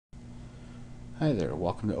Hi there,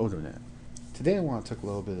 welcome to AutoNet. Today I want to talk a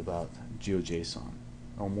little bit about GeoJSON,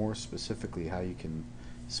 or more specifically how you can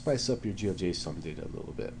spice up your GeoJSON data a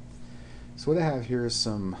little bit. So what I have here is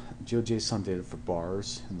some GeoJSON data for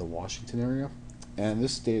bars in the Washington area, and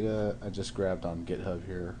this data I just grabbed on GitHub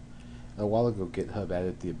here. A while ago GitHub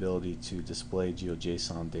added the ability to display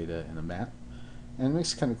GeoJSON data in a map, and it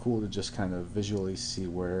makes it kind of cool to just kind of visually see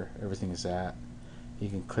where everything is at. You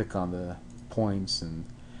can click on the points and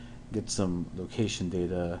get some location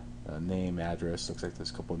data, name, address. Looks like there's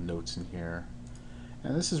a couple of notes in here.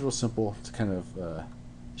 And this is real simple to kind of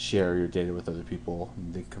share your data with other people.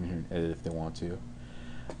 And they can come here and edit if they want to.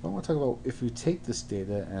 But I want to talk about if we take this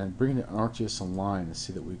data and bring it to ArcGIS Online and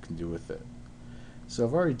see what we can do with it. So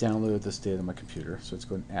I've already downloaded this data on my computer, so let's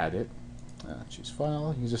go and add it. Choose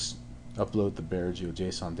File. You can just upload the bare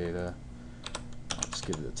GeoJSON data. I'll just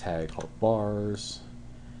give it a tag called bars.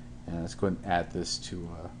 And let's go ahead and add this to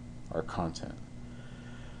our content.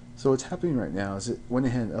 So what's happening right now is it went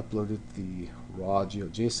ahead and uploaded the raw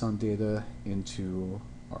GeoJSON data into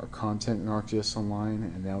our content in ArcGIS Online,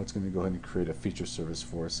 and now it's going to go ahead and create a feature service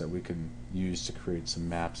for us that we can use to create some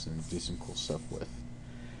maps and do some cool stuff with.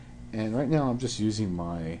 And right now I'm just using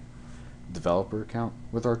my developer account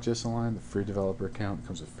with ArcGIS Online. The free developer account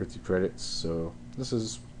comes with 50 credits, so this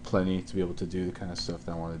is plenty to be able to do the kind of stuff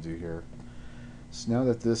that I want to do here. So now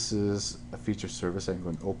that this is a feature service, I can go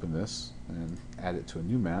and open this and add it to a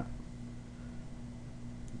new map.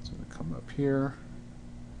 It's going to come up here,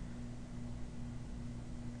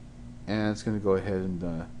 and it's going to go ahead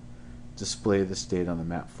and display this data on the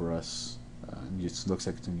map for us. And it looks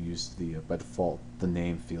like it's going to use the by default the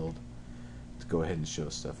name field to go ahead and show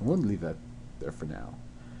stuff. I'm going to leave that there for now.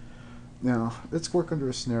 Now let's work under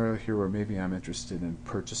a scenario here where maybe I'm interested in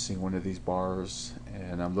purchasing one of these bars,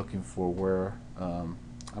 and I'm looking for where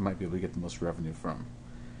I might be able to get the most revenue from.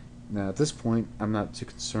 Now at this point I'm not too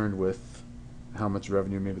concerned with how much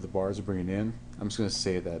revenue maybe the bars are bringing in. I'm just going to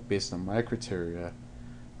say that based on my criteria,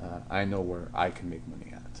 I know where I can make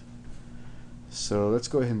money at. So let's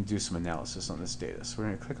go ahead and do some analysis on this data. So we're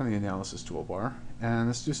going to click on the analysis toolbar and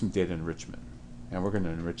let's do some data enrichment, and we're going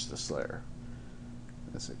to enrich this layer.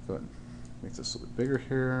 Let's go ahead and make this a little bit bigger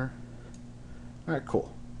here. Alright,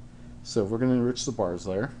 cool. So we're going to enrich the bars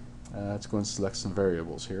layer. Let's go and select some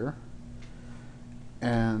variables here.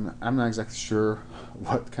 And I'm not exactly sure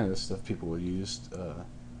what kind of stuff people will use,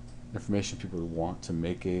 information people would want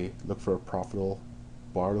to look for a profitable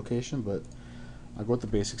bar location, but I'll go with the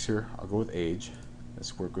basics here. I'll go with age.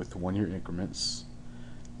 Let's work with 1-year increments.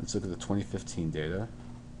 Let's look at the 2015 data.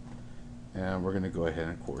 And we're going to go ahead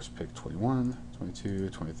and of course pick 21, 22,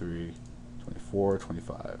 23, 24,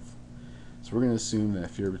 25. So we're going to assume that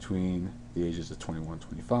if you're between the ages of 21 and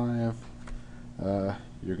 25,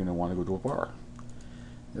 you're going to want to go to a bar.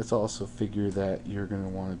 Let's also figure that you're going to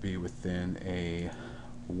want to be within a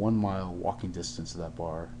 1-mile walking distance of that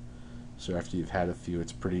bar. So after you've had a few,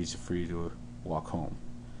 it's pretty easy for you to walk home.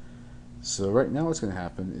 So right now what's going to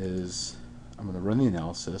happen is I'm going to run the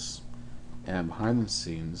analysis, and behind the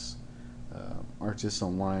scenes ArcGIS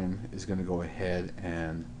Online is going to go ahead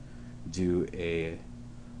and do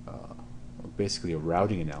basically a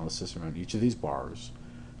routing analysis around each of these bars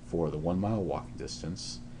for the 1-mile walking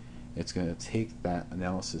distance. It's going to take that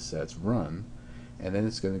analysis that's run, and then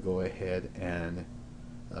it's going to go ahead and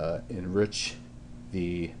enrich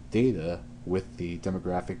the data with the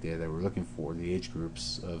demographic data that we're looking for, the age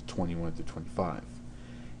groups of 21 to 25.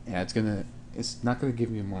 And it's not going to give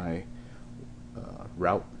me my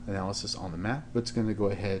route analysis on the map, but it's going to go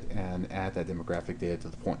ahead and add that demographic data to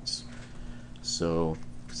the points. So,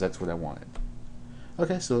 because that's what I wanted.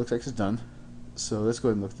 Okay, so it looks like it's done. So let's go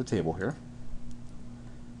ahead and look at the table here.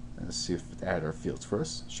 And let's see if we add our fields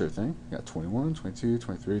first. Sure thing. We got 21, 22,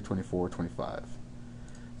 23, 24, 25.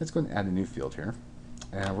 Let's go ahead and add a new field here.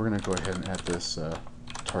 And we're going to go ahead and add this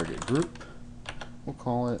target group. We'll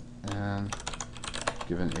call it, and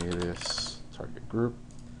give an alias target group.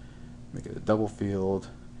 Make it a double field.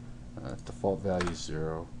 Default value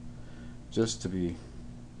 0, just to be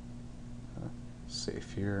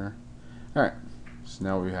safe here. Alright, so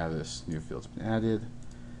now we have this new field's been added.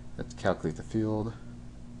 Let's calculate the field.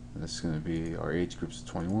 And this is going to be our age groups of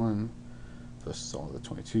 21 plus all the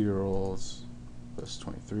 22-year-olds plus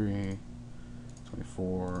 23,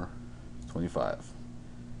 24, 25.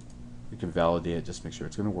 You can validate it, just make sure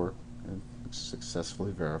it's going to work, and it's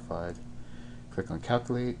successfully verified. Click on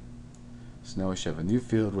calculate. So now we should have a new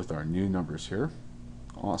field with our new numbers here.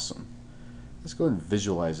 Awesome. Let's go ahead and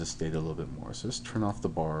visualize this data a little bit more. So let's turn off the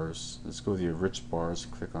bars. Let's go to the enrich bars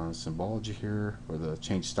and click on symbology here, or the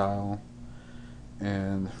change style.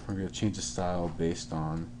 And we're going to change the style based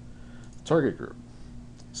on target group.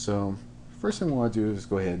 So first thing we want to do is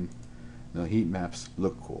go ahead and heat maps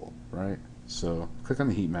look cool, right? So click on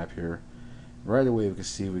the heat map here. Right away we can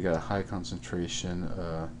see we got a high concentration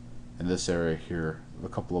in this area here of a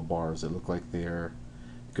couple of bars that look like they're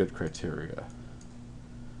good criteria.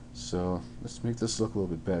 So let's make this look a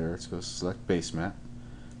little bit better. Let's go select base map.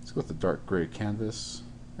 Let's go with the dark gray canvas.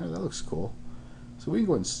 Yeah, that looks cool. So we can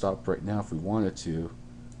go ahead and stop right now if we wanted to.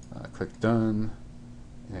 Click done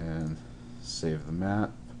and save the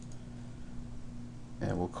map.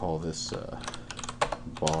 And we'll call this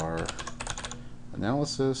bar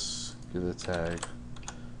analysis. Give it a tag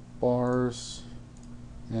bars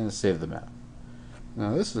and save the map.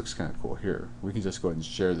 Now this looks kind of cool here. We can just go ahead and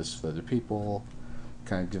share this with other people.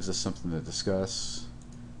 Kind of gives us something to discuss.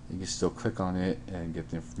 You can still click on it and get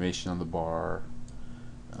the information on the bar.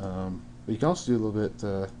 But you can also do a little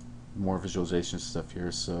bit more visualization stuff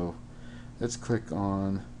here. So let's click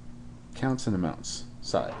on counts and amounts,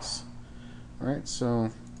 size. Alright, so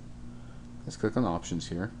let's click on options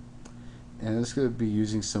here. And it's going to be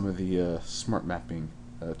using some of the smart mapping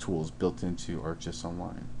tools built into ArcGIS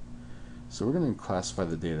Online. So we're going to classify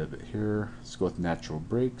the data a bit here. Let's go with natural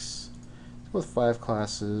breaks. Let's go with 5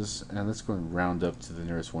 classes, and let's go and round up to the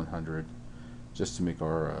nearest 100 just to make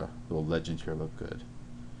our little legend here look good.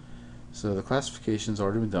 So the classification's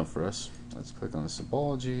already been done for us. Let's click on the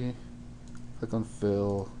symbology, click on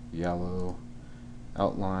fill, yellow,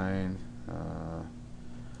 outline,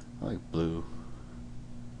 I like blue,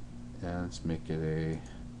 and let's make it a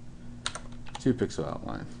 2-pixel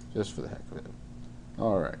outline just for the heck of it.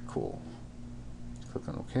 Alright, cool. Click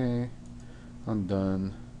on OK, on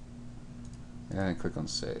done, and click on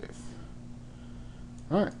save.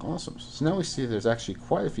 Alright, awesome. So now we see there's actually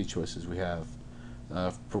quite a few choices we have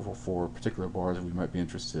for particular bars that we might be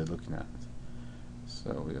interested in looking at.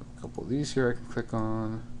 So we have a couple of these here I can click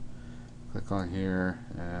on here,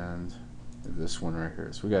 and this one right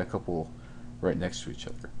here. So we got a couple right next to each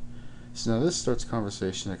other. So now this starts a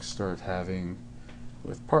conversation I can start having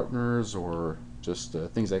with partners, or just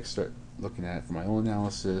things I can start looking at for my own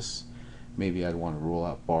analysis. Maybe I'd want to rule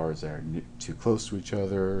out bars that are too close to each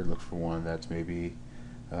other, look for one that's maybe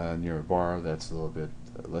near a bar that's a little bit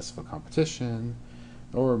less of a competition,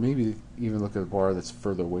 or maybe even look at a bar that's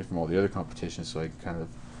further away from all the other competition so I can kind of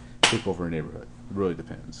take over a neighborhood. It really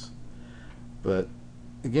depends. But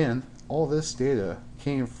again, all this data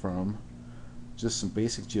came from just some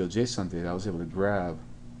basic GeoJSON data I was able to grab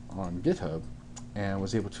on GitHub and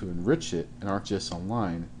was able to enrich it in ArcGIS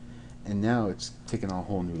Online, and now it's taken on a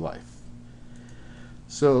whole new life.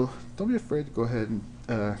 So don't be afraid to go ahead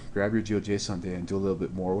and grab your GeoJSON data and do a little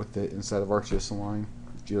bit more with it inside of ArcGIS Online.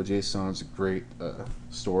 GeoJSON is a great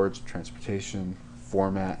storage, transportation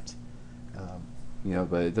format,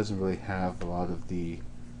 but it doesn't really have a lot of the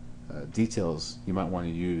details you might want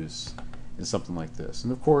to use in something like this.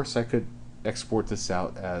 And of course, I could export this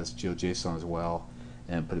out as GeoJSON as well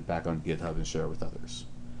and put it back on GitHub and share it with others.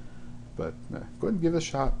 But go ahead and give it a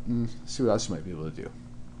shot and see what else you might be able to do.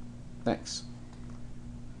 Thanks.